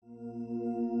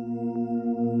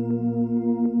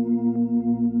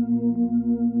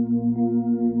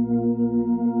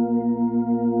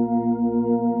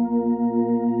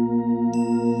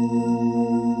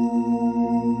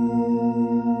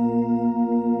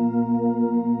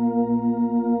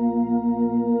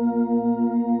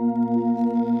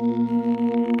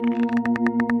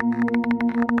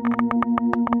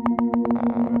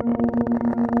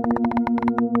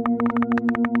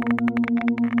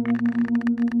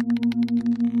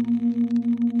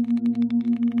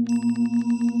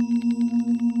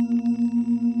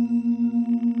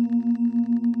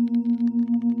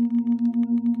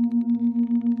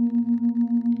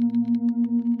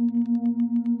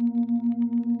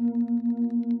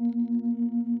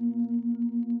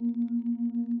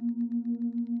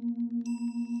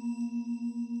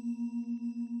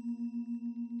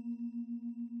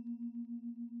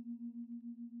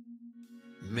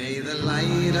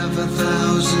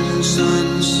thousand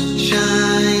suns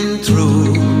shine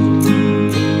through.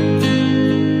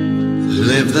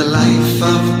 Live the life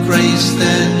of grace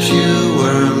that you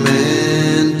were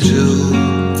meant to.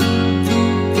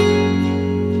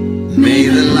 May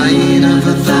the light of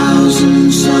a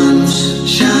thousand suns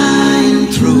shine